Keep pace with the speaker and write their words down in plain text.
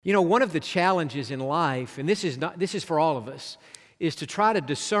You know, one of the challenges in life, and this is for all of us, is to try to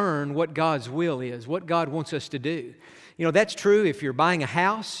discern what God's will is, what God wants us to do. You know, that's true if you're buying a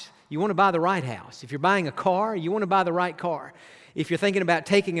house, you want to buy the right house. If you're buying a car, you want to buy the right car. If you're thinking about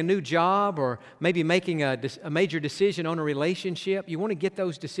taking a new job or maybe making a major decision on a relationship, you want to get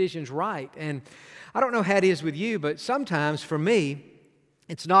those decisions right. And I don't know how it is with you, but sometimes for me,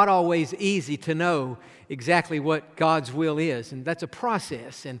 it's not always easy to know exactly what God's will is, and that's a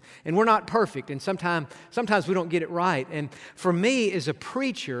process, and we're not perfect, and sometimes we don't get it right. And for me as a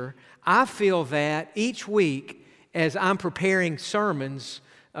preacher, I feel that each week as I'm preparing sermons,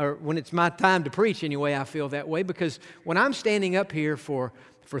 or when it's my time to preach anyway, I feel that way, because when I'm standing up here for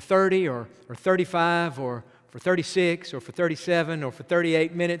 30 or 35 or for 36 or for 37 or for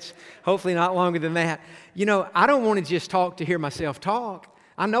 38 minutes, hopefully not longer than that, you know, I don't want to just talk to hear myself talk.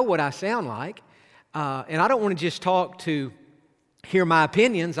 I know what I sound like, and I don't want to just talk to hear my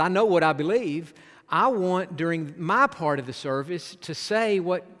opinions. I know what I believe. I want, during my part of the service, to say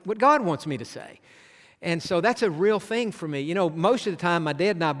what God wants me to say. And so that's a real thing for me. You know, most of the time, my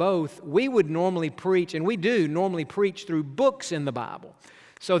dad and I both, we would normally preach, and we do normally preach through books in the Bible,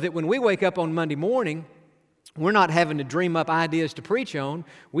 so that when we wake up on Monday morning, we're not having to dream up ideas to preach on.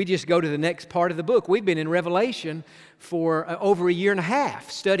 We just go to the next part of the book. We've been in Revelation for over a year and a half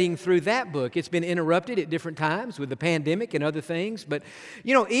studying through that book. It's been interrupted at different times with the pandemic and other things. But,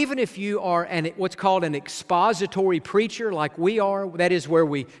 you know, even if you are what's called an expository preacher like we are, that is where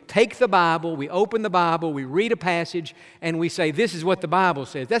we take the Bible, we open the Bible, we read a passage, and we say, this is what the Bible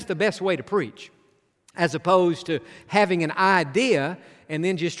says. That's the best way to preach, as opposed to having an idea and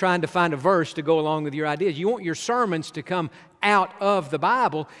then just trying to find a verse to go along with your ideas. You want your sermons to come out of the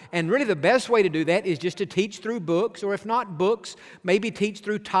Bible, and really the best way to do that is just to teach through books, or if not books, maybe teach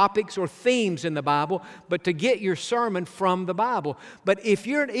through topics or themes in the Bible, but to get your sermon from the Bible. But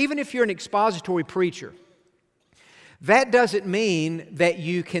even if you're an expository preacher, that doesn't mean that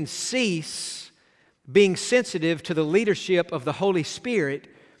you can cease being sensitive to the leadership of the Holy Spirit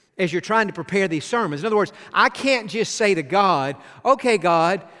as you're trying to prepare these sermons. In other words, I can't just say to God, okay,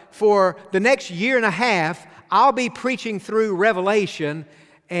 God, for the next year and a half, I'll be preaching through Revelation,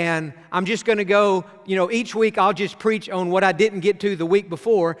 and I'm just going to go, you know, each week I'll just preach on what I didn't get to the week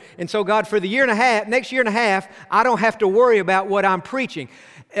before. And so, God, for the next year and a half, I don't have to worry about what I'm preaching.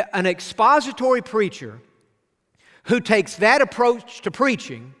 An expository preacher who takes that approach to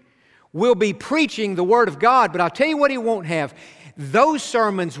preaching will be preaching the Word of God, but I'll tell you what he won't have. Those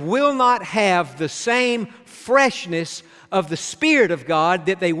sermons will not have the same freshness of the Spirit of God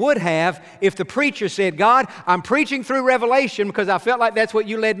that they would have if the preacher said, God, I'm preaching through Revelation because I felt like that's what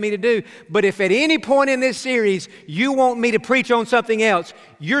you led me to do. But if at any point in this series you want me to preach on something else,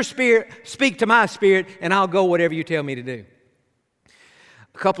 your Spirit, speak to my spirit, and I'll go whatever you tell me to do.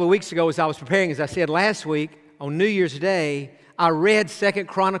 A couple of weeks ago, as I was preparing, as I said last week, on New Year's Day, I read 2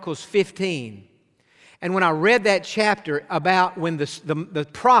 Chronicles 15. And when I read that chapter about when the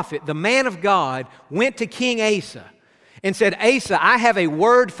prophet, the man of God, went to King Asa and said, Asa, I have a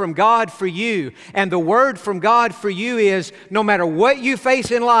word from God for you. And the word from God for you is, no matter what you face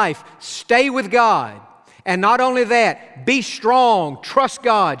in life, stay with God. And not only that, be strong, trust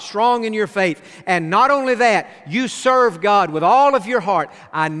God, strong in your faith. And not only that, you serve God with all of your heart.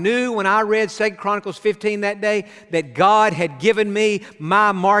 I knew when I read 2 Chronicles 15 that day that God had given me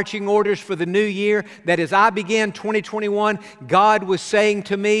my marching orders for the new year, that as I began 2021, God was saying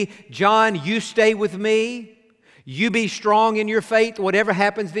to me, John, you stay with me. You be strong in your faith, whatever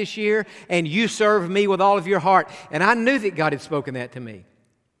happens this year, and you serve me with all of your heart. And I knew that God had spoken that to me.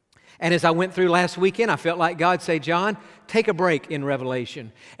 And as I went through last weekend, I felt like God say, John, take a break in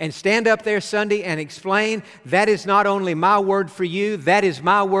Revelation and stand up there Sunday and explain that is not only my word for you, that is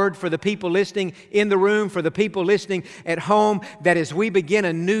my word for the people listening in the room, for the people listening at home, that as we begin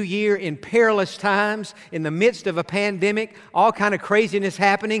a new year in perilous times, in the midst of a pandemic, all kind of craziness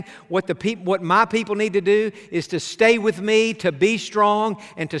happening, what my people need to do is to stay with me, to be strong,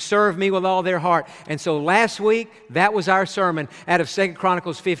 and to serve me with all their heart. And so last week, that was our sermon out of 2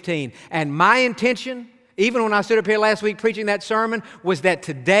 Chronicles 15. And my intention, even when I stood up here last week preaching that sermon, was that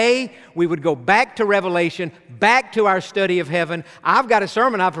today we would go back to Revelation, back to our study of heaven. I've got a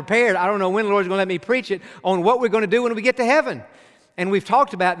sermon I've prepared. I don't know when the Lord's going to let me preach it, on what we're going to do when we get to heaven. And we've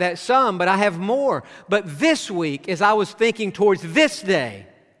talked about that some, but I have more. But this week, as I was thinking towards this day,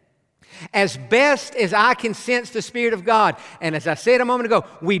 as best as I can sense the Spirit of God, and as I said a moment ago,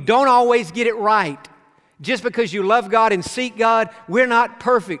 we don't always get it right. Just because you love God and seek God, we're not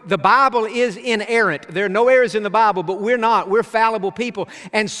perfect. The Bible is inerrant. There are no errors in the Bible, but we're not. We're fallible people.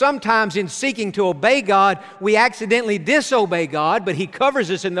 And sometimes in seeking to obey God, we accidentally disobey God, but He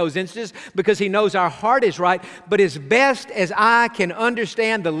covers us in those instances because He knows our heart is right. But as best as I can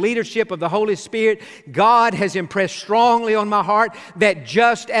understand the leadership of the Holy Spirit, God has impressed strongly on my heart that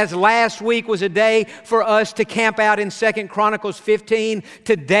just as last week was a day for us to camp out in 2 Chronicles 15,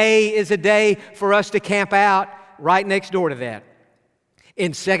 today is a day for us to camp out right next door to that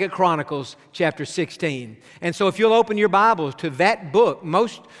in 2 Chronicles chapter 16. And so if you'll open your Bibles to that book,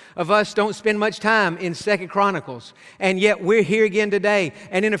 most of us don't spend much time in 2 Chronicles, and yet we're here again today.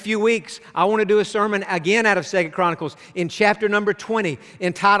 And in a few weeks, I want to do a sermon again out of 2 Chronicles in chapter number 20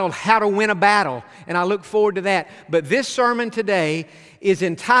 entitled How to Win a Battle, and I look forward to that. But this sermon today is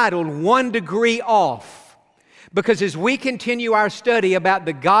entitled 1 Degree Off. Because as we continue our study about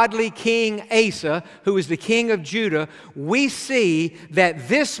the godly King Asa, who is the king of Judah, we see that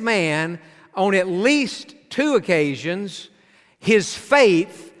this man, on at least 2 occasions, his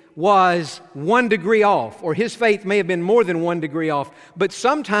faith was 1 degree off, or his faith may have been more than 1 degree off. But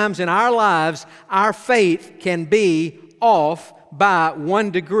sometimes in our lives, our faith can be off by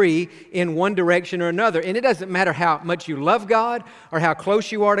 1 degree in one direction or another. And it doesn't matter how much you love God or how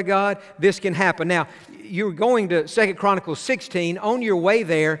close you are to God, this can happen. Now, you're going to 2 Chronicles 16. On your way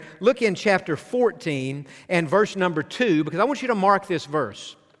there, look in chapter 14 and verse number 2, because I want you to mark this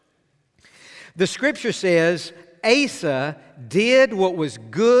verse. The Scripture says, Asa did what was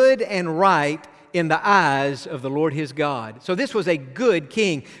good and right in the eyes of the Lord his God. So this was a good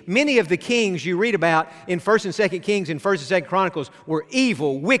king. Many of the kings you read about in 1st and 2nd Kings and 1st and 2nd Chronicles were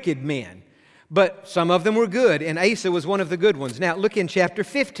evil, wicked men. But some of them were good, and Asa was one of the good ones. Now look in chapter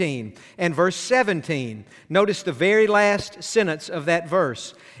 15 and verse 17. Notice the very last sentence of that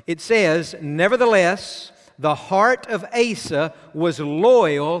verse. It says, nevertheless, the heart of Asa was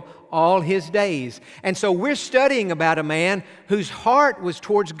loyal all his days. And so we're studying about a man whose heart was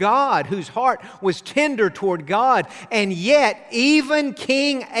towards God, whose heart was tender toward God. And yet, even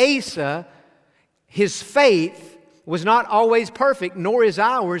King Asa, his faith was not always perfect, nor is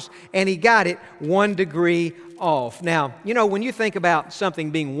ours, and he got it 1 degree off. Now, you know, when you think about something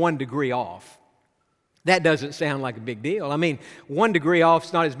being 1 degree off, that doesn't sound like a big deal. I mean, 1 degree off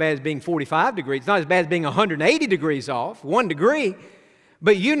is not as bad as being 45 degrees. It's not as bad as being 180 degrees off, 1 degree.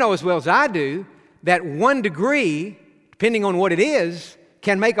 But you know as well as I do that 1 degree, depending on what it is,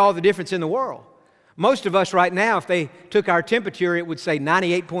 can make all the difference in the world. Most of us right now, if they took our temperature, it would say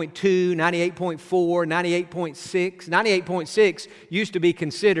 98.2, 98.4, 98.6. 98.6 used to be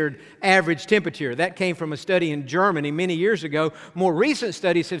considered average temperature. That came from a study in Germany many years ago. More recent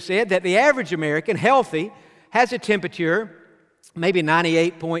studies have said that the average American, healthy, has a temperature maybe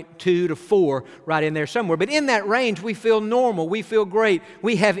 98.2 to 4, right in there somewhere. But in that range, we feel normal. We feel great.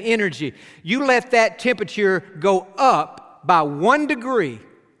 We have energy. You let that temperature go up by 1 degree,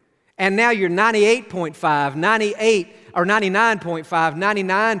 and now you're 98.5, 98, or 99.5,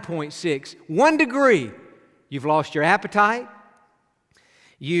 99.6. 1 degree. You've lost your appetite.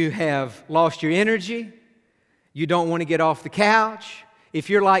 You have lost your energy. You don't want to get off the couch. If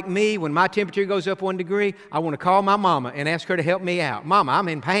you're like me, when my temperature goes up 1 degree, I want to call my mama and ask her to help me out. Mama, I'm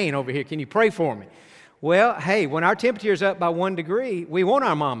in pain over here. Can you pray for me? Well, hey, when our temperature is up by 1 degree, we want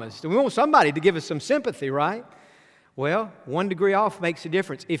our mamas. We want somebody to give us some sympathy, right? Well, 1 degree off makes a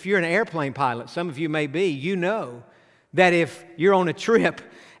difference. If you're an airplane pilot, some of you may be, you know that if you're on a trip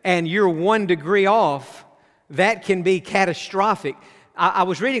and you're 1 degree off, that can be catastrophic. I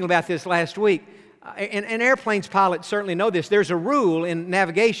was reading about this last week. And airplanes pilots certainly know this. There's a rule in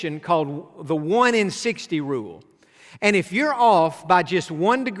navigation called the 1 in 60 rule. And if you're off by just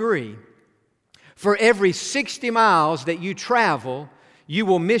 1 degree, for every 60 miles that you travel, you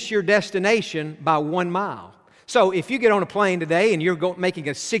will miss your destination by 1 mile. So if you get on a plane today and you're making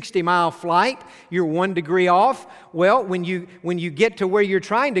a 60-mile flight, you're 1 degree off. Well, when you get to where you're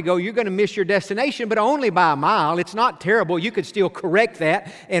trying to go, you're going to miss your destination, but only by a mile. It's not terrible. You could still correct that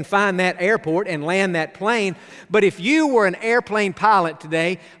and find that airport and land that plane. But if you were an airplane pilot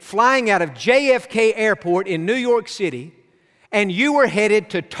today, flying out of JFK Airport in New York City, and you were headed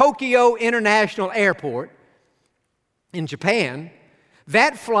to Tokyo International Airport in Japan,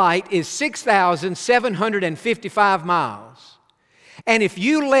 that flight is 6,755 miles. And if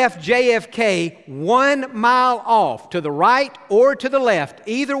you left JFK 1 mile off to the right or to the left,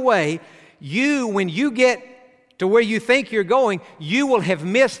 either way, when you get to where you think you're going, you will have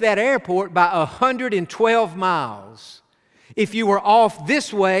missed that airport by 112 miles. If you were off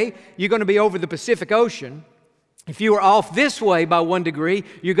this way, you're going to be over the Pacific Ocean. If you are off this way by 1 degree,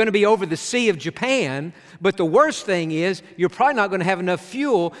 you're going to be over the Sea of Japan. But the worst thing is, you're probably not going to have enough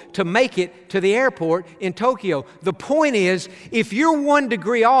fuel to make it to the airport in Tokyo. The point is, if you're 1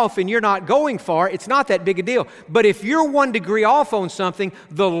 degree off and you're not going far, it's not that big a deal. But if you're 1 degree off on something,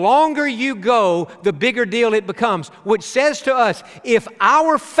 the longer you go, the bigger deal it becomes. Which says to us, if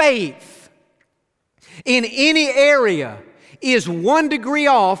our faith in any area is 1 degree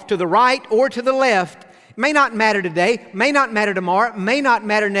off to the right or to the left, may not matter today, may not matter tomorrow, may not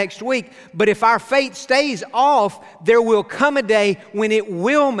matter next week, but if our faith stays off, there will come a day when it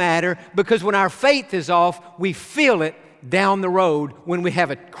will matter, because when our faith is off, we feel it down the road when we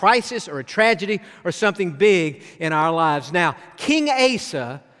have a crisis or a tragedy or something big in our lives. Now, King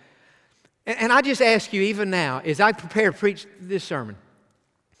Asa, and I just ask you even now, as I prepare to preach this sermon,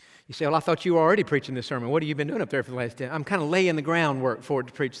 you say, well, I thought you were already preaching this sermon. What have you been doing up there for the last 10? I'm kind of laying the groundwork for it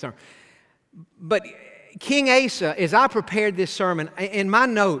to preach the sermon. But King Asa, as I prepared this sermon, in my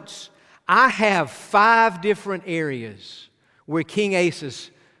notes, I have 5 different areas where King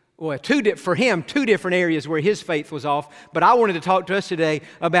Asa's, well, for him, 2 different areas where his faith was off. But I wanted to talk to us today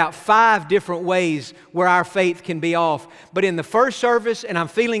about 5 different ways where our faith can be off. But in the first service, and I'm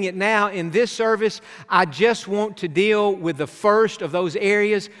feeling it now in this service, I just want to deal with the first of those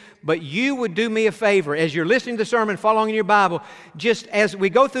areas. But you would do me a favor, as you're listening to the sermon, following in your Bible, just as we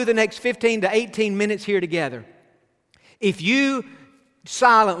go through the next 15 to 18 minutes here together, if you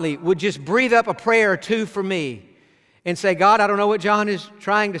silently would just breathe up a prayer or 2 for me and say, God, I don't know what Jon is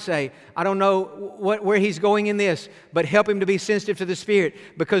trying to say. I don't know where he's going in this, but help him to be sensitive to the Spirit.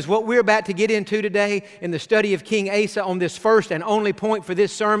 Because what we're about to get into today in the study of King Asa on this first and only point for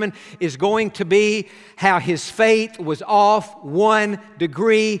this sermon is going to be how his faith was off 1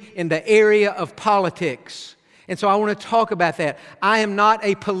 degree in the area of politics. And so I want to talk about that. I am not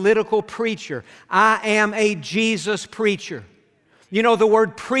a political preacher. I am a Jesus preacher. You know, the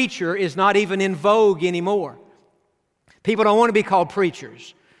word preacher is not even in vogue anymore. People don't want to be called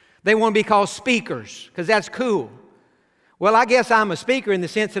preachers. They want to be called speakers because that's cool. Well, I guess I'm a speaker in the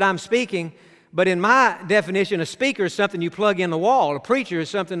sense that I'm speaking, but in my definition, a speaker is something you plug in the wall. A preacher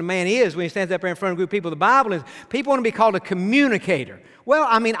is something a man is when he stands up there in front of a group of people. The Bible is, people want to be called a communicator. Well,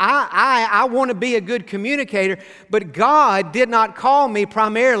 I mean, I want to be a good communicator, but God did not call me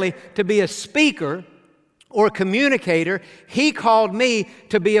primarily to be a speaker or a communicator. He called me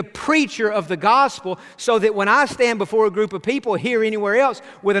to be a preacher of the gospel, so that when I stand before a group of people here or anywhere else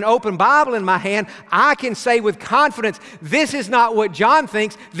with an open Bible in my hand, I can say with confidence, this is not what Jon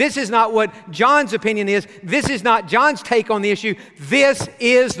thinks, this is not what Jon's opinion is, this is not Jon's take on the issue, this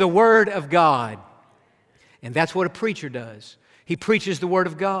is the Word of God. And that's what a preacher does. He preaches the Word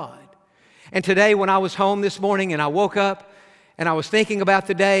of God. And today when I was home this morning and I woke up, and I was thinking about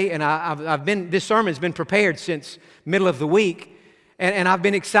the day, and this sermon's been prepared since middle of the week, and I've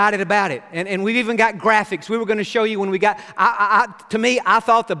been excited about it. And we've even got graphics. We were going to show you when we got, to me, I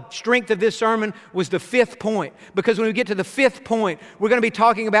thought the strength of this sermon was the 5th point. Because when we get to the 5th point, we're going to be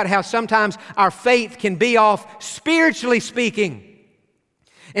talking about how sometimes our faith can be off spiritually speaking.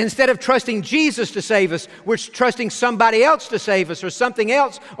 Instead of trusting Jesus to save us, we're trusting somebody else to save us, or something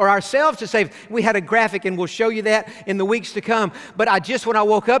else, or ourselves to save us. We had a graphic, and we'll show you that in the weeks to come. But when I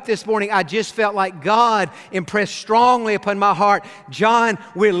woke up this morning, I just felt like God impressed strongly upon my heart. Jon,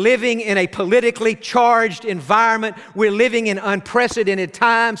 we're living in a politically charged environment. We're living in unprecedented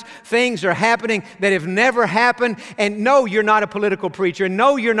times. Things are happening that have never happened. And no, you're not a political preacher.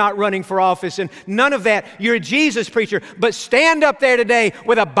 No, you're not running for office. And none of that. You're a Jesus preacher. But stand up there today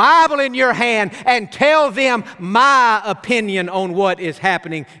with a Bible in your hand and tell them my opinion on what is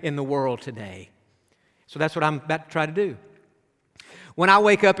happening in the world today. So that's what I'm about to try to do. When I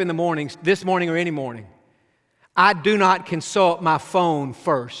wake up in the mornings, this morning or any morning, I do not consult my phone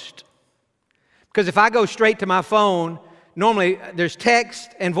first. Because if I go straight to my phone, normally there's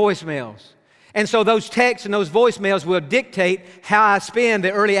text and voicemails. And so those texts and those voicemails will dictate how I spend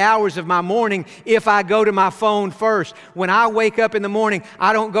the early hours of my morning if I go to my phone first. When I wake up in the morning,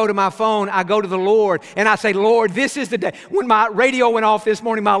 I don't go to my phone, I go to the Lord. And I say, Lord, this is the day. When my radio went off this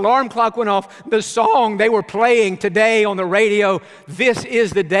morning, my alarm clock went off, the song they were playing today on the radio, this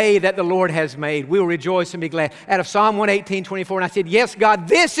is the day that the Lord has made. We will rejoice and be glad. Out of Psalm 118:24, and I said, yes, God,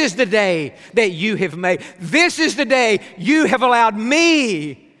 this is the day that you have made. This is the day you have allowed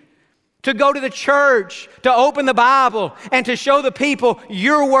me to go to the church, to open the Bible, and to show the people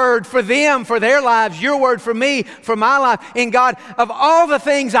your word for them, for their lives, your word for me, for my life. And God, of all the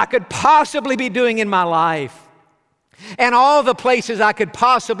things I could possibly be doing in my life, and all the places I could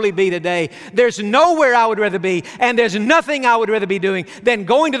possibly be today. There's nowhere I would rather be, and there's nothing I would rather be doing than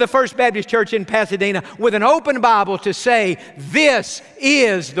going to the First Baptist Church in Pasadena with an open Bible to say, this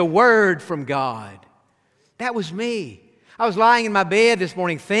is the Word from God. That was me. I was lying in my bed this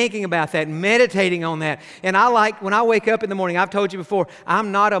morning thinking about that, meditating on that. And when I wake up in the morning, I've told you before,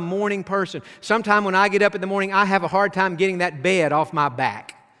 I'm not a morning person. Sometime when I get up in the morning, I have a hard time getting that bed off my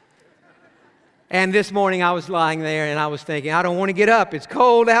back. And this morning I was lying there and I was thinking, I don't want to get up. It's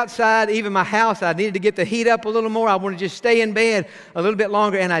cold outside. Even my house, I needed to get the heat up a little more. I want to just stay in bed a little bit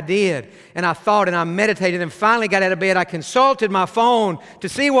longer, and I did. And I thought and I meditated and finally got out of bed. I consulted my phone to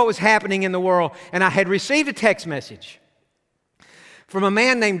see what was happening in the world, and I had received a text message from a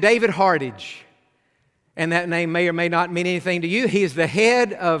man named David Hardage. And that name may or may not mean anything to you. He is the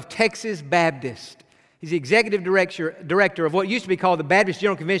head of Texas Baptist. He's the executive director of what used to be called the Baptist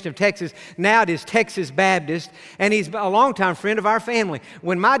General Convention of Texas. Now it is Texas Baptist, and he's a longtime friend of our family.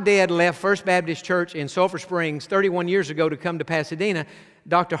 When my dad left First Baptist Church in Sulphur Springs 31 years ago to come to Pasadena,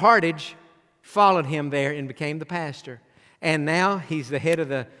 Dr. Hardage followed him there and became the pastor. And now he's the head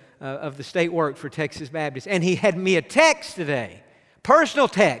of the state work for Texas Baptist. And he had me a text today, personal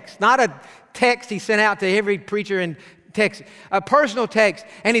text, not a text he sent out to every preacher in Texas, a personal text,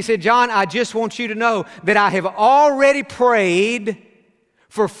 and he said, John, I just want you to know that I have already prayed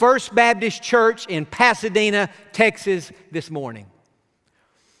for First Baptist Church in Pasadena, Texas this morning.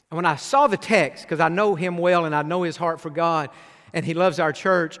 And when I saw the text, because I know him well and I know his heart for God, and he loves our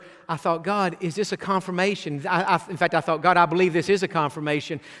church, I thought, God, is this a confirmation? In fact, I thought, God, I believe this is a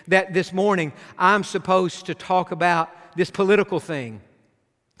confirmation that this morning I'm supposed to talk about this political thing.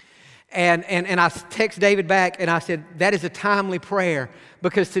 And I text David back and I said, that is a timely prayer,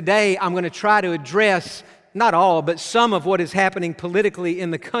 because today I'm going to try to address not all, but some of what is happening politically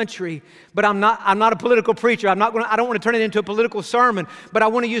in the country. But I'm not a political preacher. I don't want to turn it into a political sermon, but I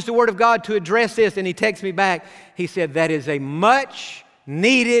want to use the Word of God to address this. And he texted me back. He said, that is a much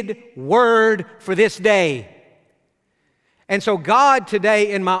needed word for this day. And so God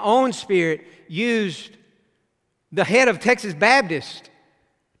today in my own spirit used the head of Texas Baptist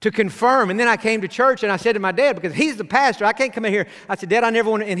to confirm. And then I came to church and I said to my dad, because he's the pastor, I can't come in here. I said, Dad, I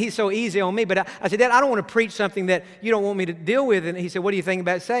never want to, and he's so easy on me, but I said, Dad, I don't want to preach something that you don't want me to deal with. And he said, what do you think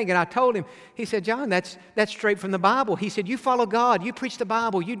about saying? And I told him, he said, John, that's straight from the Bible. He said, you follow God, you preach the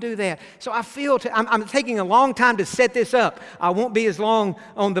Bible, you do that. So I feel, I'm taking a long time to set this up. I won't be as long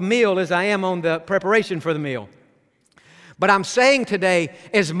on the meal as I am on the preparation for the meal. But I'm saying today,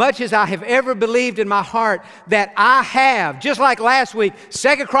 as much as I have ever believed in my heart that I have, just like last week,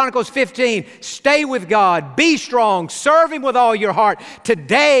 2 Chronicles 15, stay with God, be strong, serve Him with all your heart.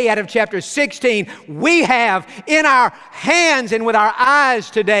 Today, out of chapter 16, we have in our hands and with our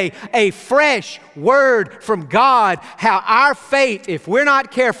eyes today a fresh word from God, how our fate, if we're not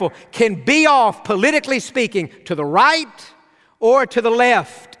careful, can be off, politically speaking, to the right or to the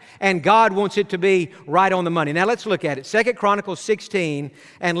left. And God wants it to be right on the money. Now let's look at it. 2 Chronicles 16,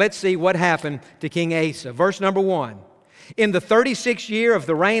 and let's see what happened to King Asa. Verse number 1. In the 36th year of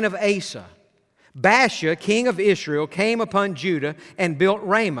the reign of Asa, Baasha, king of Israel, came upon Judah and built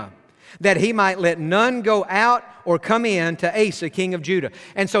Ramah, that he might let none go out or come in to Asa, king of Judah.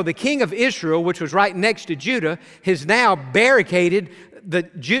 And so the king of Israel, which was right next to Judah, has now barricaded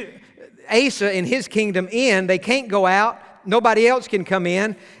Asa and his kingdom in. They can't go out. Nobody else can come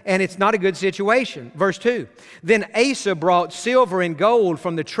in, and it's not a good situation. Verse 2, then Asa brought silver and gold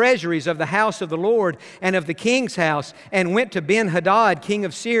from the treasuries of the house of the Lord and of the king's house, and went to Ben-Hadad, king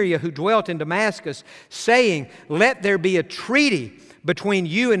of Syria, who dwelt in Damascus, saying, let there be a treaty between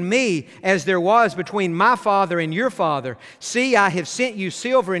you and me, as there was between my father and your father. See, I have sent you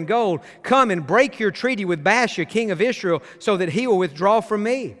silver and gold. Come and break your treaty with Baasha, king of Israel, so that he will withdraw from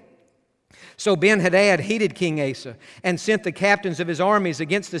me. So Ben-Hadad heeded King Asa and sent the captains of his armies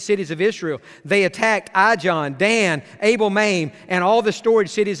against the cities of Israel. They attacked Ijon, Dan, Abel-Maim, and all the storage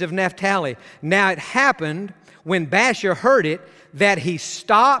cities of Naphtali. Now it happened when Baasha heard it that he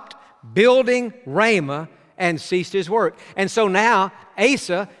stopped building Ramah and ceased his work. And so now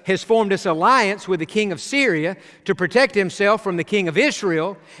Asa has formed this alliance with the king of Syria to protect himself from the king of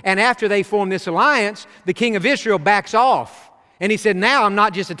Israel. And after they form this alliance, the king of Israel backs off. And he said, now I'm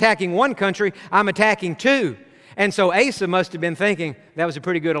not just attacking one country, I'm attacking two. And so Asa must have been thinking, that was a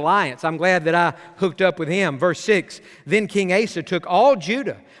pretty good alliance. I'm glad that I hooked up with him. Verse 6, then King Asa took all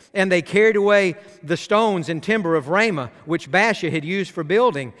Judah, and they carried away the stones and timber of Ramah, which Baasha had used for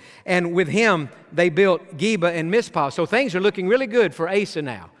building. And with him they built Geba and Mizpah. So things are looking really good for Asa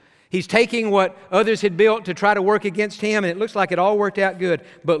now. He's taking what others had built to try to work against him, and it looks like it all worked out good.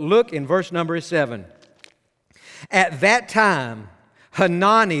 But look in verse number 7. At that time,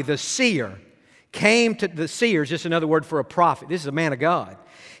 Hanani the seer came to, the seer is just another word for a prophet. This is a man of God.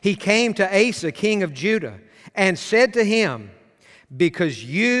 He came to Asa, king of Judah, and said to him, because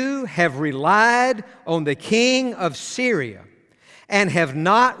you have relied on the king of Syria and have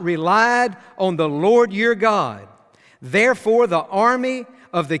not relied on the Lord your God, therefore the army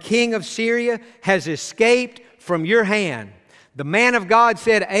of the king of Syria has escaped from your hand. The man of God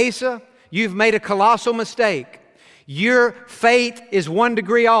said, Asa, you've made a colossal mistake. Your faith is 1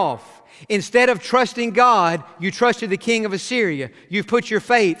 degree off. Instead of trusting God, you trusted the king of Assyria. You've put your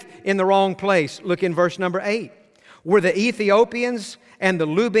faith in the wrong place. Look in verse number 8. Were the Ethiopians and the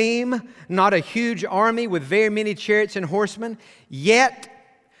Lubim not a huge army with very many chariots and horsemen? Yet,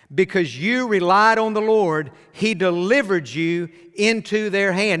 because you relied on the Lord, He delivered you into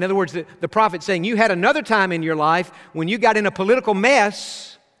their hand. In other words, the prophet's saying you had another time in your life when you got in a political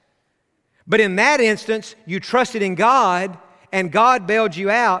mess, but in that instance, you trusted in God and God bailed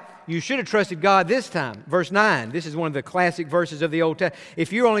you out. You should have trusted God this time. Verse 9, this is one of the classic verses of the Old Testament.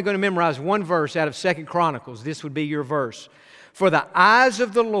 If you're only going to memorize one verse out of 2 Chronicles, this would be your verse. For the eyes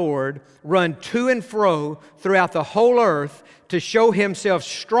of the Lord run to and fro throughout the whole earth to show Himself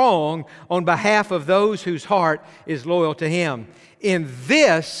strong on behalf of those whose heart is loyal to Him. In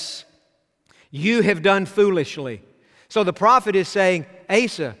this you have done foolishly. So the prophet is saying,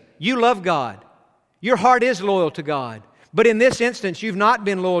 Asa, you love God. Your heart is loyal to God. But in this instance, you've not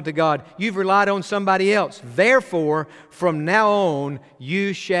been loyal to God. You've relied on somebody else. Therefore, from now on,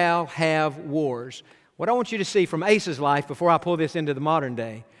 you shall have wars. What I want you to see from Asa's life before I pull this into the modern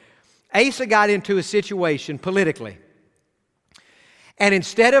day, Asa got into a situation politically. And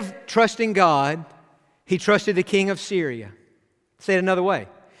instead of trusting God, he trusted the king of Syria. Say it another way.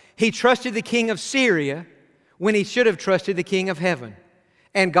 He trusted the king of Syria when he should have trusted the king of heaven.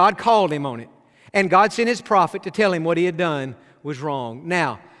 And God called him on it. And God sent His prophet to tell him what he had done was wrong.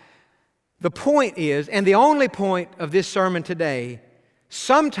 Now, the point is, and the only point of this sermon today,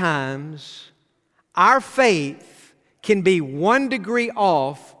 sometimes our faith can be 1 degree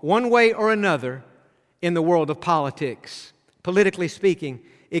off, one way or another, in the world of politics. Politically speaking,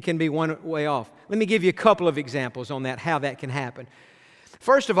 it can be one way off. Let me give you a couple of examples on that, how that can happen.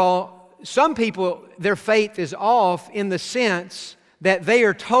 First of all, some people, their faith is off in the sense that they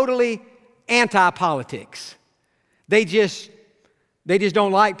are totally anti-politics. They just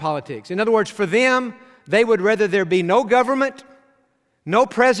don't like politics. In other words, for them, they would rather there be no government, no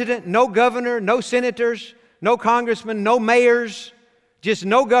president, no governor, no senators, no congressmen, no mayors, just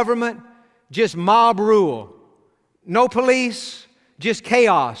no government, just mob rule. No police, just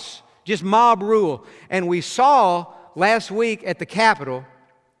chaos, just mob rule. And we saw last week at the Capitol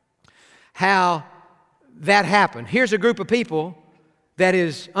how that happened. Here's a group of people that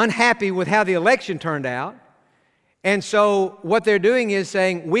is unhappy with how the election turned out. And so what they're doing is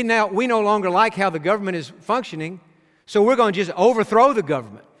saying, we no longer like how the government is functioning, so we're going to just overthrow the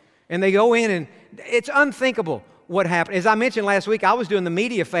government. And they go in and it's unthinkable what happened. As I mentioned last week, I was doing the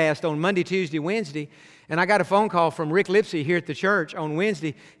media fast on Monday, Tuesday, Wednesday, and I got a phone call from Rick Lipsey here at the church on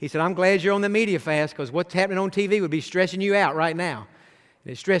Wednesday. He said, I'm glad you're on the media fast because what's happening on TV would be stressing you out right now.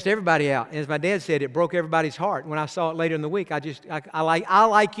 And it stressed everybody out. And as my dad said, it broke everybody's heart. When I saw it later in the week, I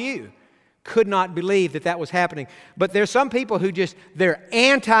like you, could not believe that was happening. But there's some people who they're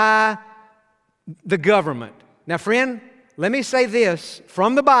anti the government. Now, friend, let me say this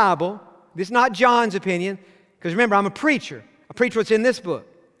from the Bible. This is not John's opinion, because remember, I'm a preacher. I preach what's in this book.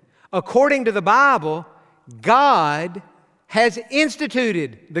 According to the Bible, God has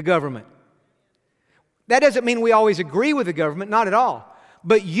instituted the government. That doesn't mean we always agree with the government, not at all.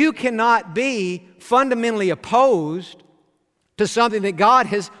 But you cannot be fundamentally opposed to something that God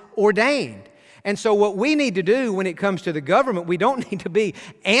has ordained. And so what we need to do when it comes to the government, we don't need to be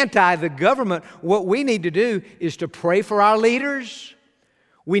anti the government. What we need to do is to pray for our leaders.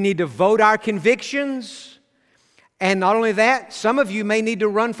 We need to vote our convictions. And not only that, some of you may need to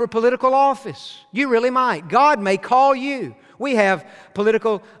run for political office. You really might. God may call you. We have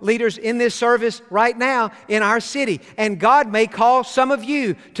political leaders in this service right now in our city. And God may call some of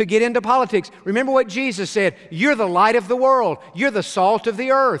you to get into politics. Remember what Jesus said, you're the light of the world. You're the salt of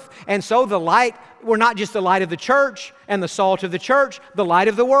the earth. And so the light, we're not just the light of the church and the salt of the church, the light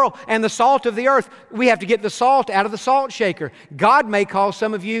of the world and the salt of the earth. We have to get the salt out of the salt shaker. God may call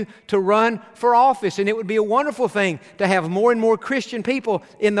some of you to run for office, and it would be a wonderful thing to have more and more Christian people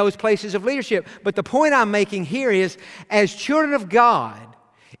in those places of leadership. But the point I'm making here is, as children of God,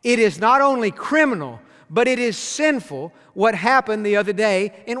 it is not only criminal, but it is sinful what happened the other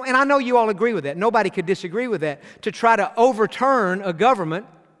day, and I know you all agree with that. Nobody could disagree with that, to try to overturn a government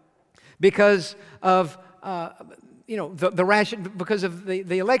because of the ration because of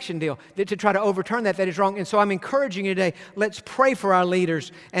the election deal, to try to overturn that is wrong. And so I'm encouraging you today, let's pray for our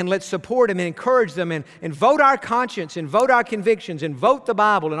leaders and let's support them and encourage them and vote our conscience and vote our convictions and vote the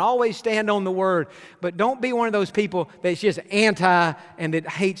Bible and always stand on the Word. But don't be one of those people that's just anti and that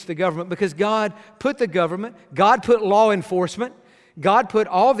hates the government, because God put the government, God put law enforcement, God put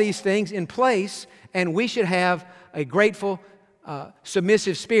all these things in place, and we should have a grateful,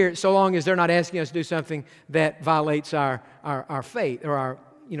 submissive spirit, so long as they're not asking us to do something that violates our faith or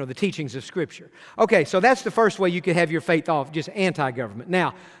the teachings of Scripture. Okay, so that's the first way you could have your faith off, just anti-government.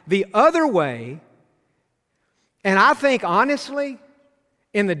 Now, the other way, and I think honestly,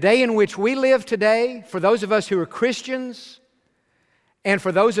 in the day in which we live today, for those of us who are Christians, and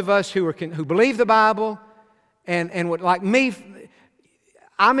for those of us who believe the Bible, and what, like me,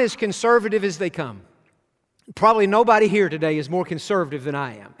 I'm as conservative as they come. Probably nobody here today is more conservative than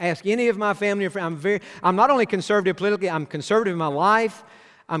I am. Ask any of my family or friends. I'm not only conservative politically, I'm conservative in my life.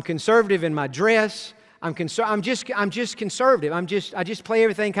 I'm conservative in my dress. I'm just conservative. I just play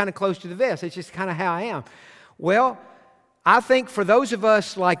everything kind of close to the vest. It's just kind of how I am. Well, I think for those of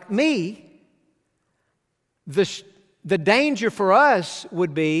us like me, the danger for us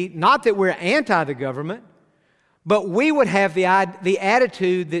would be not that we're anti the government, but we would have the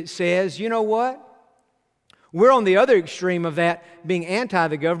attitude that says, you know what? We're on the other extreme of that, being anti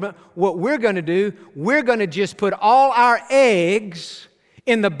the government. What we're going to do, we're going to just put all our eggs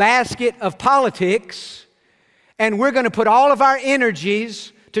in the basket of politics, and we're going to put all of our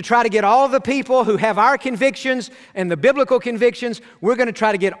energies to try to get all the people who have our convictions and the biblical convictions, we're going to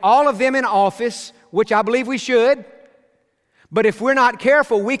try to get all of them in office, which I believe we should. But if we're not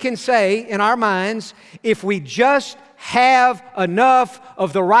careful, we can say in our minds, if we just have enough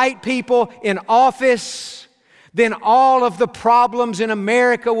of the right people in office, then all of the problems in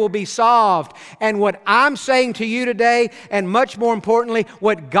America will be solved. And what I'm saying to you today, and much more importantly,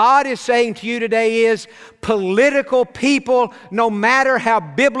 what God is saying to you today is, political people, no matter how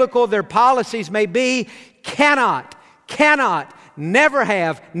biblical their policies may be, cannot, never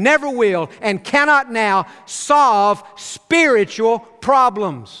have, never will, and cannot now solve spiritual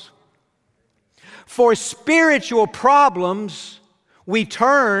problems. For spiritual problems, we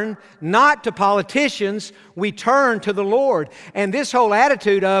turn not to politicians, we turn to the Lord. And this whole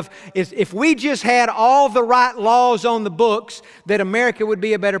attitude is if we just had all the right laws on the books, that America would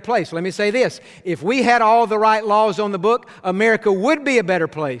be a better place. Let me say this. If we had all the right laws on the book, America would be a better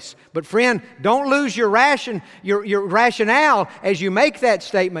place. But friend, don't lose your rationale as you make that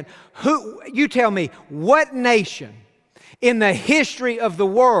statement. You tell me, what nation in the history of the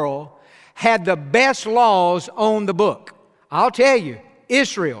world had the best laws on the book? I'll tell you,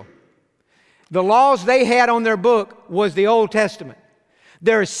 Israel. The laws they had on their book was the Old Testament.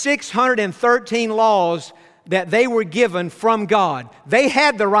 There are 613 laws that they were given from God. They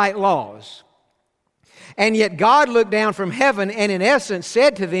had the right laws. And yet God looked down from heaven and in essence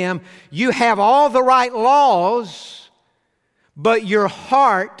said to them, you have all the right laws, but your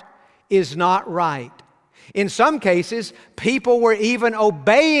heart is not right. In some cases, people were even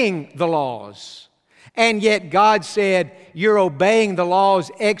obeying the laws. And yet God said, you're obeying the laws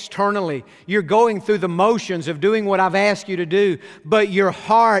externally. You're going through the motions of doing what I've asked you to do, but your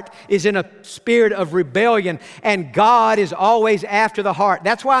heart is in a spirit of rebellion, and God is always after the heart.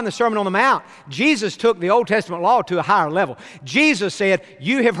 That's why in the Sermon on the Mount, Jesus took the Old Testament law to a higher level. Jesus said,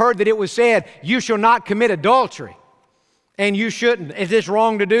 you have heard that it was said, you shall not commit adultery. And you shouldn't. It's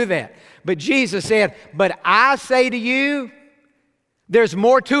wrong to do that. But Jesus said, but I say to you, there's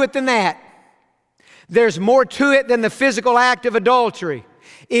more to it than that. There's more to it than the physical act of adultery.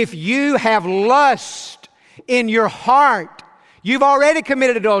 If you have lust in your heart, you've already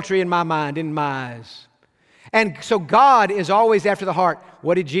committed adultery in my mind, in my eyes. And so God is always after the heart.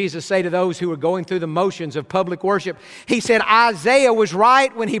 What did Jesus say to those who were going through the motions of public worship? He said, Isaiah was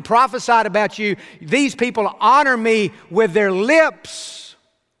right when he prophesied about you. These people honor me with their lips,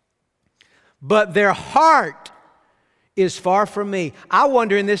 but their heart is far from me. I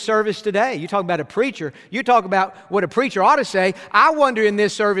wonder in this service today, you talk about a preacher, you talk about what a preacher ought to say. I wonder in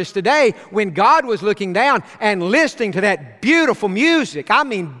this service today, when God was looking down and listening to that beautiful music, I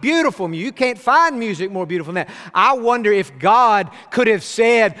mean beautiful music, you can't find music more beautiful than that. I wonder if God could have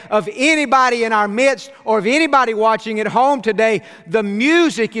said of anybody in our midst or of anybody watching at home today, the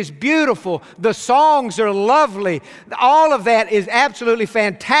music is beautiful, the songs are lovely, all of that is absolutely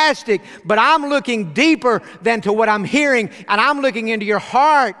fantastic, but I'm looking deeper than to what I'm hearing, and I'm looking into your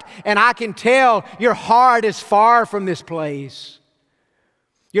heart, and I can tell your heart is far from this place.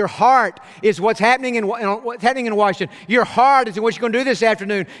 Your heart is what's happening in Washington. Your heart is in what you're going to do this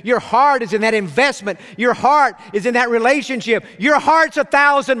afternoon. Your heart is in that investment. Your heart is in that relationship. Your heart's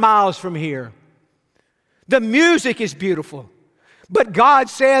 1,000 miles from here. The music is beautiful. But God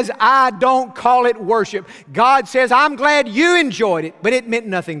says, I don't call it worship. God says, I'm glad you enjoyed it, but it meant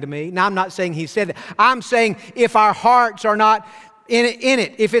nothing to me. Now, I'm not saying He said that. I'm saying if our hearts are not in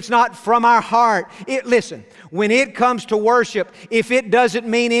it, if it's not from our heart. Listen, when it comes to worship, if it doesn't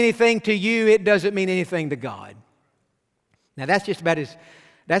mean anything to you, it doesn't mean anything to God. Now, that's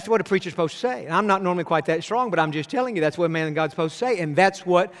what a preacher's supposed to say. And I'm not normally quite that strong, but I'm just telling you that's what a man of God's supposed to say. And that's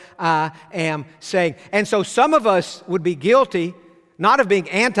what I am saying. And so some of us would be guilty, not of being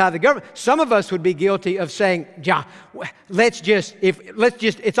anti the government. Some of us would be guilty of saying, yeah,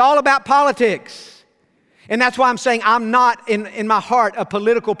 it's all about politics. And that's why I'm saying I'm not in my heart a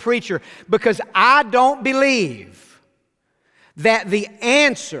political preacher, because I don't believe that the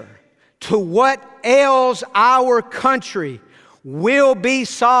answer to what ails our country will be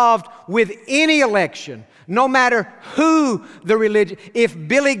solved with any election, no matter who the religion. If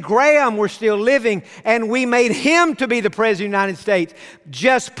Billy Graham were still living and we made him to be the President of the United States,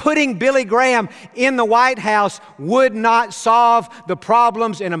 just putting Billy Graham in the White House would not solve the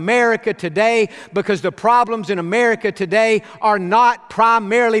problems in America today, because the problems in America today are not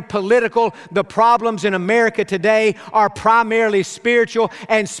primarily political. The problems in America today are primarily spiritual,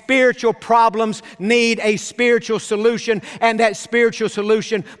 and spiritual problems need a spiritual solution, and that spiritual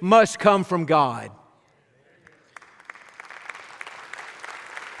solution must come from God.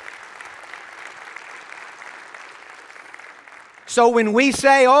 So when we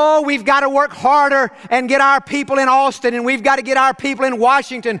say, oh, we've got to work harder and get our people in Austin, and we've got to get our people in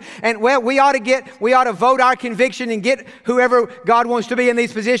Washington, and well, we ought to vote our conviction and get whoever God wants to be in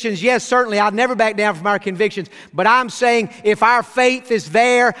these positions. Yes, certainly, I'll never back down from our convictions. But I'm saying if our faith is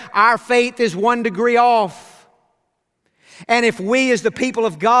there, our faith is 1 degree off. And if we as the people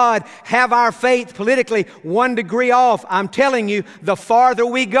of God have our faith politically 1 degree off, I'm telling you, the farther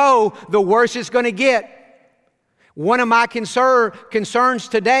we go, the worse it's going to get. One of my concerns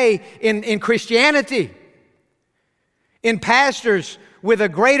today in Christianity, in pastors with a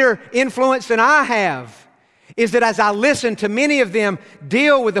greater influence than I have, is that as I listen to many of them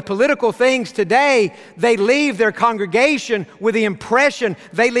deal with the political things today, they leave their congregation with the impression,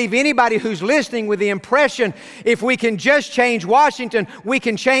 they leave anybody who's listening with the impression, if we can just change Washington, we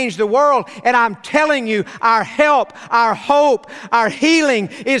can change the world. And I'm telling you, our help, our hope, our healing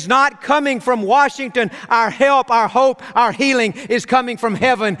is not coming from Washington. Our help, our hope, our healing is coming from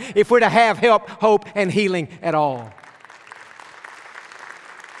heaven, if we're to have help, hope, and healing at all.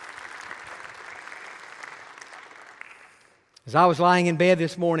 As I was lying in bed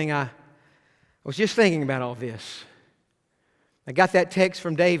this morning, I was just thinking about all this. I got that text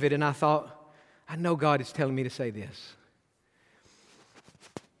from David, and I thought, I know God is telling me to say this.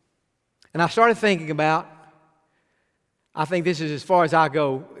 And I started thinking about, I think this is as far as I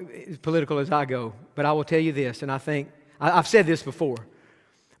go, as political as I go, but I will tell you this, and I think, I've said this before.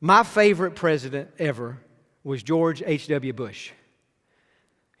 My favorite president ever was George H.W. Bush.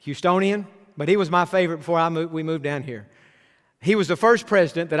 Houstonian, but he was my favorite before we moved down here. He was the first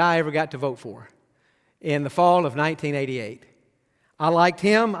president that I ever got to vote for in the fall of 1988. I liked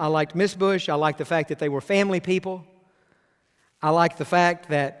him. I liked Miss Bush. I liked the fact that they were family people. I liked the fact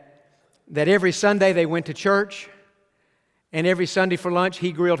that every Sunday they went to church, and every Sunday for lunch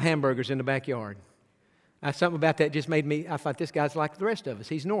he grilled hamburgers in the backyard. Something about that just made me, I thought, this guy's like the rest of us.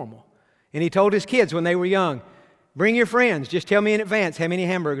 He's normal. And he told his kids when they were young, bring your friends. Just tell me in advance how many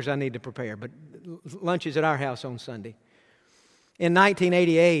hamburgers I need to prepare. But lunch is at our house on Sunday. In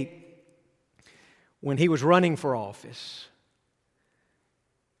 1988, when he was running for office,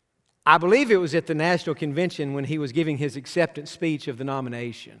 I believe it was at the National Convention when he was giving his acceptance speech of the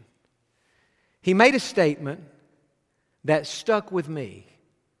nomination, he made a statement that stuck with me,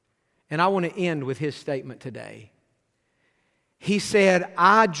 and I want to end with his statement today. He said,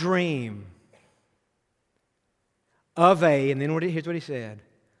 I dream of and then here's what he said,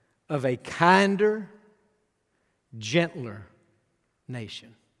 of a kinder, gentler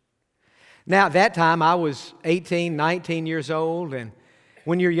nation. Now, at that time, I was 18, 19 years old, and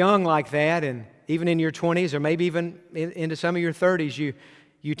when you're young like that, and even in your 20s, or maybe even into some of your 30s,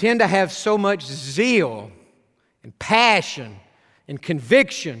 you tend to have so much zeal and passion and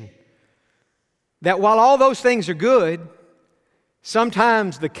conviction that while all those things are good,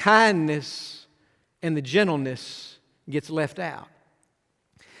 sometimes the kindness and the gentleness gets left out.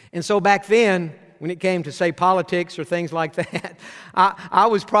 And so back then, when it came to, say, politics or things like that, I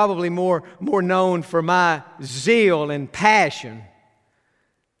was probably more known for my zeal and passion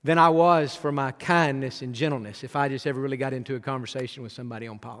than I was for my kindness and gentleness if I just ever really got into a conversation with somebody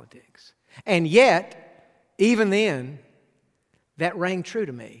on politics. And yet, even then, that rang true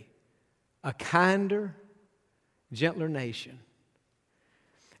to me. A kinder, gentler nation.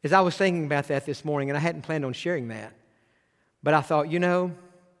 As I was thinking about that this morning, and I hadn't planned on sharing that, but I thought, now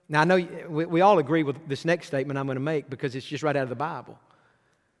I know we all agree with this next statement I'm going to make because it's just right out of the Bible.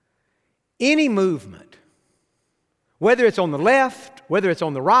 Any movement, whether it's on the left, whether it's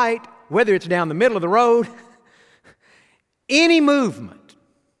on the right, whether it's down the middle of the road, any movement,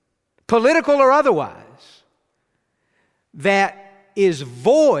 political or otherwise, that is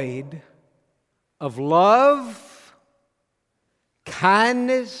void of love,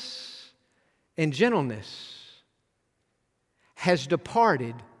 kindness, and gentleness has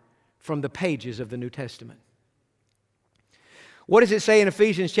departed from the pages of the New Testament. What does it say in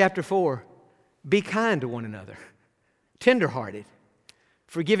Ephesians chapter 4? Be kind to one another, tenderhearted,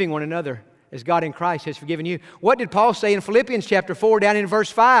 forgiving one another as God in Christ has forgiven you. What did Paul say in Philippians chapter 4 down in verse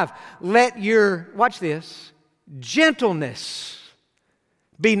 5? Let your, watch this, gentleness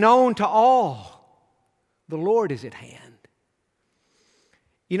be known to all. The Lord is at hand.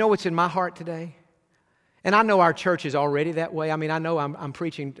 You know what's in my heart today? And I know our church is already that way. I mean, I know I'm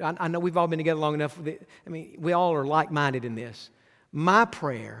preaching. I know we've all been together long enough. We all are like-minded in this. My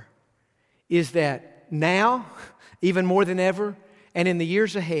prayer is that now, even more than ever, and in the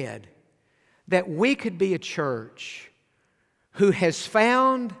years ahead, that we could be a church who has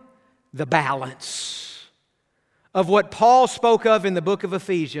found the balance of what Paul spoke of in the book of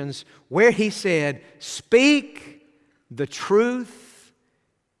Ephesians, where he said, speak the truth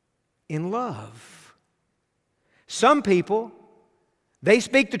in love. Some people, they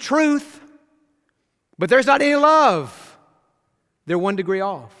speak the truth, but there's not any love. They're 1 degree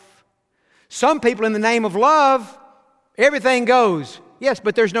off. Some people, in the name of love, everything goes. Yes,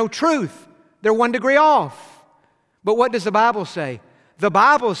 but there's no truth. They're 1 degree off. But what does the Bible say? The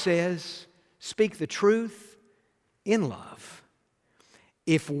Bible says, speak the truth in love.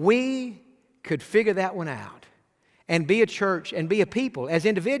 If we could figure that one out and be a church and be a people as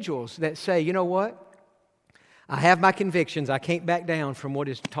individuals that say, you know what? I have my convictions. I can't back down from what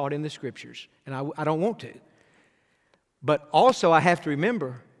is taught in the Scriptures, and I don't want to. But also I have to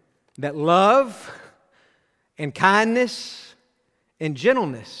remember that love and kindness and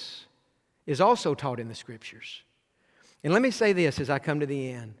gentleness is also taught in the Scriptures. And let me say this as I come to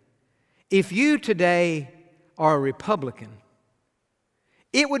the end. If you today are a Republican,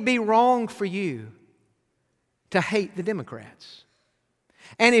 it would be wrong for you to hate the Democrats.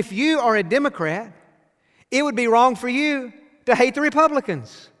 And if you are a Democrat, it would be wrong for you to hate the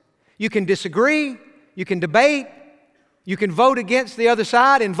Republicans. You can disagree, you can debate, you can vote against the other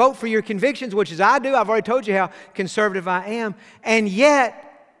side and vote for your convictions, which is I do. I've already told you how conservative I am. And yet,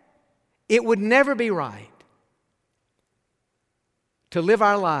 it would never be right to live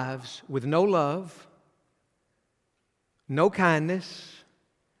our lives with no love, no kindness,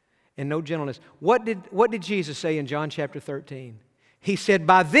 and no gentleness. What did Jesus say in John chapter 13? He said,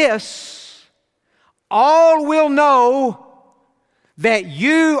 by this, all will know that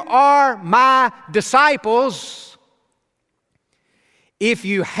you are my disciples if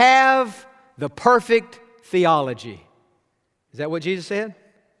you have the perfect theology. Is that what Jesus said?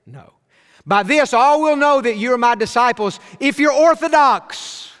 No. By this, all will know that you are my disciples if you're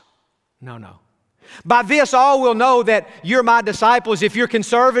orthodox. No. By this, all will know that you're my disciples if you're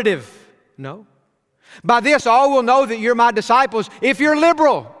conservative. No. By this, all will know that you're my disciples if you're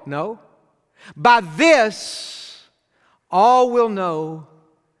liberal. No. By this, all will know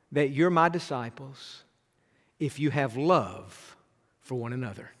that you're my disciples if you have love for one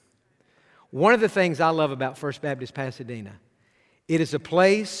another. One of the things I love about First Baptist Pasadena, it is a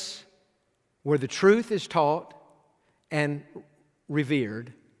place where the truth is taught and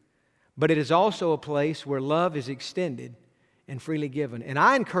revered, but it is also a place where love is extended and freely given. And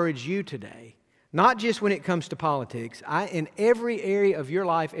I encourage you today, not just when it comes to politics, in every area of your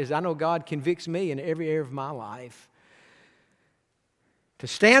life, as I know God convicts me in every area of my life, to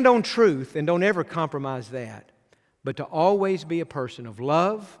stand on truth and don't ever compromise that, but to always be a person of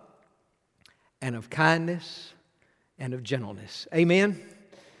love and of kindness and of gentleness. Amen?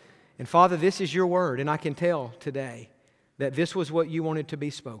 And Father, this is your word, and I can tell today that this was what you wanted to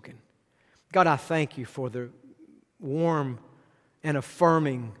be spoken. God, I thank you for the warm and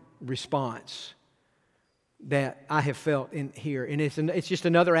affirming response that I have felt in here. And it's just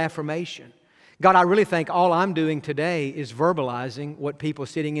another affirmation. God, I really think all I'm doing today is verbalizing what people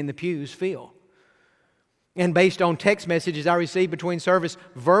sitting in the pews feel. And based on text messages I received between service,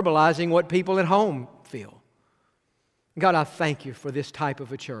 verbalizing what people at home feel. God, I thank You for this type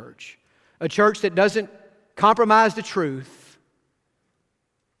of a church that doesn't compromise the truth,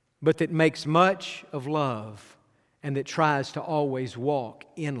 but that makes much of love and that tries to always walk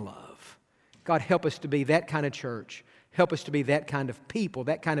in love. God, help us to be that kind of church. Help us to be that kind of people,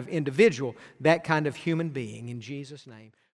 that kind of individual, that kind of human being. In Jesus' name.